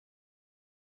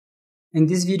In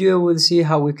this video, we'll see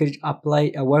how we could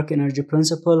apply a work energy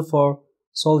principle for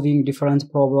solving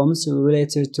different problems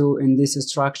related to in this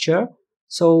structure.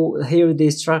 So here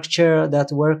the structure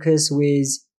that works with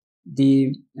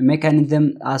the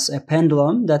mechanism as a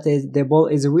pendulum, that is, the ball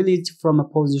is released from a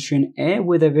position A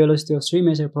with a velocity of 3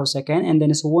 meters per second and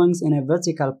then swings in a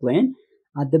vertical plane.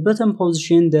 At the bottom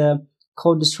position, the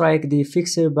cord strikes the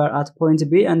fixed bar at point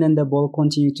B, and then the ball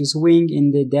continues to swing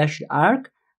in the dashed arc.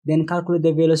 Then calculate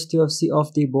the velocity of C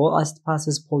of the ball as it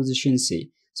passes position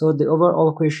C. So the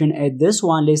overall question is this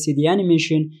one. Let's see the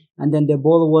animation, and then the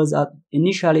ball was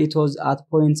initially it was at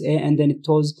point A, and then it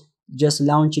was just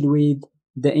launched with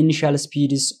the initial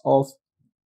speeds of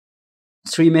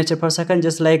 3 meters per second,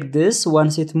 just like this.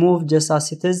 Once it moved just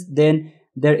as it is, then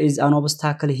there is an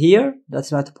obstacle here,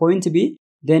 that's not point B,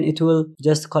 then it will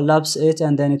just collapse it,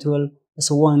 and then it will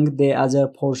swing the other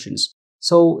portions.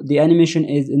 So the animation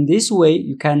is in this way.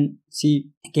 You can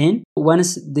see again,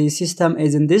 once the system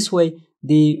is in this way,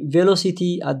 the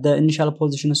velocity at the initial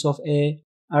positions of A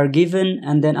are given,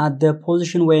 and then at the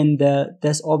position when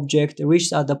this object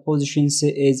reaches at the position C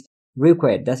is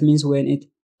required. That means when it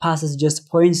passes just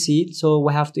point C, so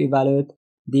we have to evaluate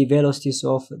the velocities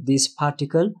of this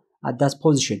particle at that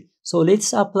position. So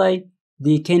let's apply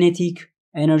the kinetic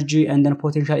energy and then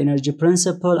potential energy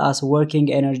principle as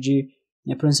working energy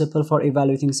principle for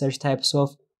evaluating such types of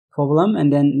problem,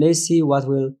 and then let's see what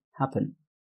will happen.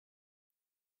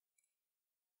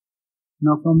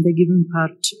 Now from the given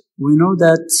part, we know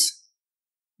that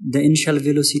the initial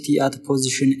velocity at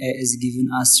position A is given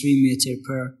as 3 meters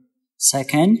per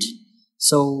second.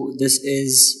 So this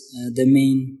is the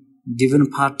main given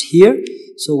part here.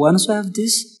 So once we have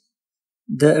this,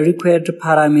 the required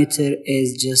parameter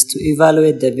is just to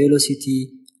evaluate the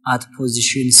velocity at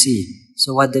position C.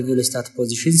 So what the velocity at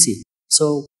position C?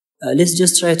 So let's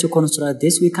just try to construct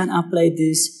this. We can apply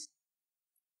this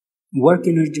work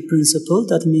energy principle.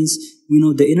 That means we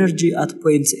know the energy at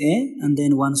point A, and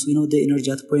then once we know the energy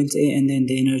at point A and then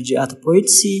the energy at point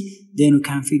C, then we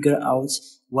can figure out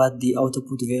what the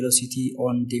output velocity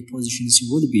on the position C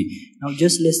would be. Now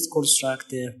just let's construct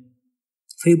the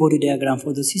free body diagram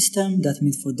for the system. That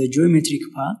means for the geometric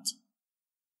part.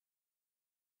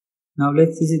 Now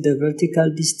let's visit the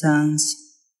vertical distance,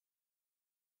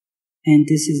 and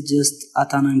this is just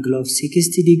at an angle of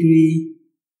 60 degrees,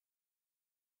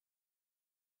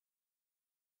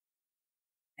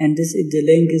 and this is the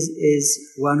length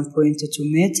is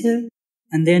 1.2 meter,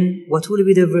 and then what will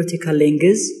be the vertical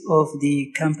length of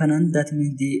the component? That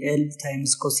means the L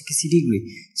times cos 60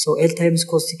 degree. So L times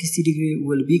cos 60 degree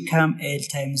will become L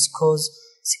times cos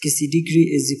 60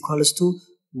 degree is equals to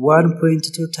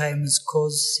 1.2 times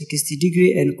cos 60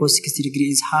 degree, and cos 60 degree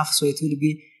is half, so it will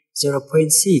be 0.6.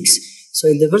 So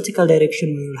in the vertical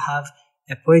direction we will have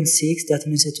a 0.6, that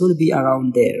means it will be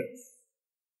around there.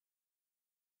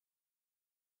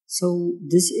 So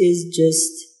this is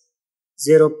just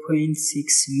 0.6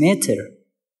 meter,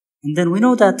 and then we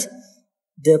know that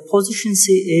the position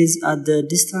C is at the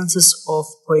distances of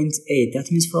point 8.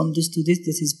 That means from this to this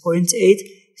is 0.8,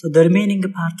 so the remaining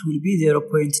part will be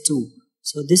 0.2.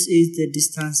 So this is the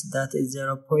distance, that is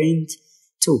 0.2.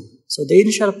 So the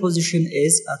initial position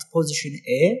is at position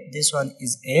A, this one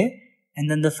is A, and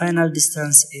then the final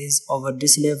distance is over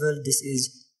this level, this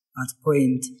is at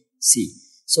point C.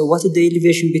 So what is the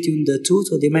elevation between the two?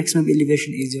 So the maximum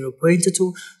elevation is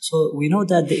 0.2. So we know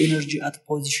that the energy at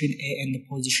position A and the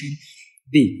position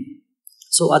B.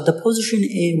 So at the position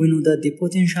A, we know that the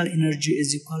potential energy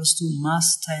is equals to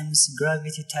mass times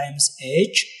gravity times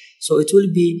h. So it will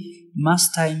be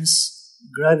mass times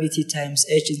gravity times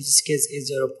h, in this case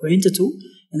is 0.2,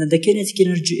 and then the kinetic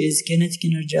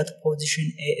energy at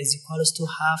position A is equals to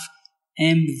half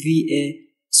mva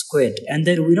squared, and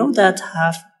then we know that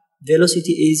half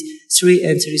velocity is 3,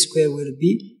 and 3 squared will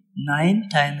be 9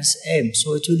 times m,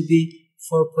 so it will be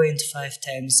 4.5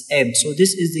 times m. So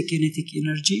this is the kinetic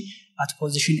energy at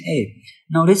position A.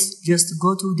 Now let's just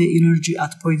go to the energy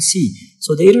at point C.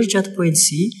 So the energy at point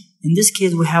C, in this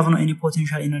case we have no any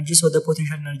potential energy, so the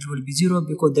potential energy will be 0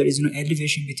 because there is no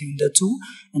elevation between the two,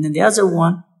 and then the other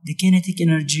one, the kinetic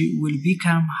energy will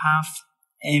become half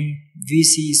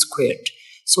mvc squared.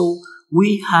 So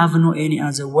we have no any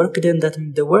other work done. That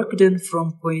means the work done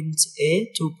from point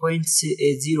A to point C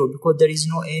is 0 because there is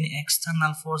no any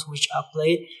external force which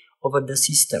applied over the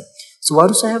system. So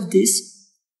once I have this,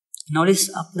 now let's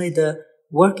apply the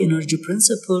work energy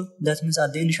principle. That means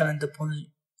at the initial and the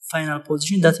final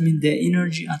position, that means the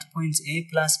energy at point A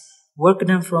plus work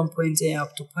done from point A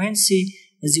up to point C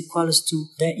is equals to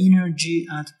the energy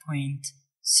at point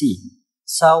C.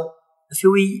 So if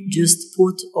we just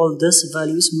put all these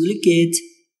values, we'll get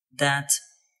that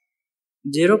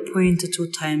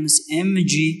 0.2 times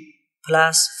mg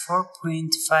plus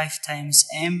 4.5 times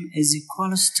m is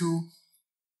equals to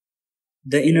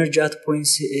the energy at point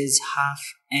C is half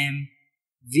m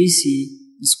Vc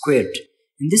squared.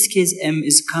 In this case, m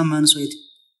is common, so it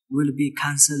will be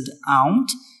cancelled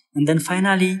out. And then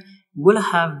finally, we'll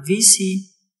have Vc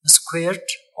squared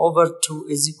over 2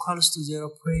 is equals to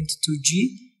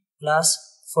 0.2g plus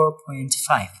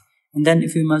 4.5. And then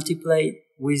if we multiply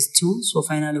with 2, so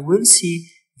finally we'll see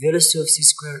velocity of c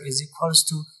squared is equals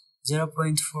to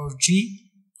 0.4g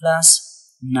plus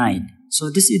 9. So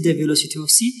this is the velocity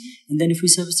of c, and then if we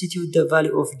substitute the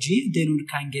value of g, then we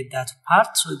can get that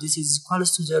part. So this is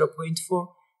equals to 0.4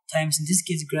 times, in this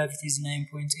case gravity is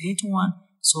 9.81,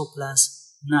 so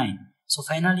plus 9. So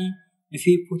finally, if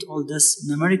we put all these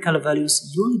numerical values,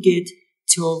 you'll get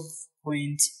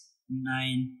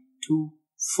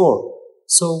 12.924.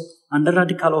 So under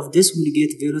radical of this, we'll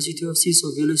get velocity of c.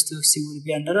 So velocity of c will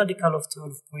be under radical of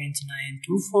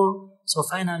 12.924. So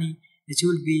finally, it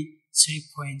will be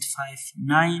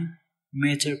 3.59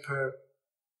 meter per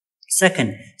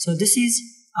second. So this is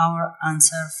our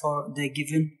answer for the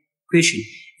given question.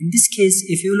 In this case,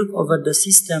 if you look over the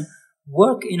system,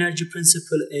 work energy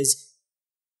principle is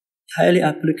highly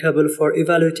applicable for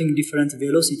evaluating different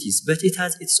velocities, but it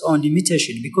has its own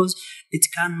limitation because it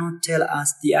cannot tell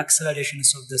us the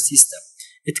accelerations of the system.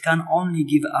 It can only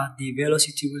give us the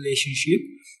velocity relationship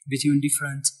between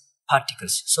different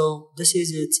particles. So this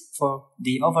is it for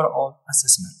the overall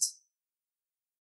assessment.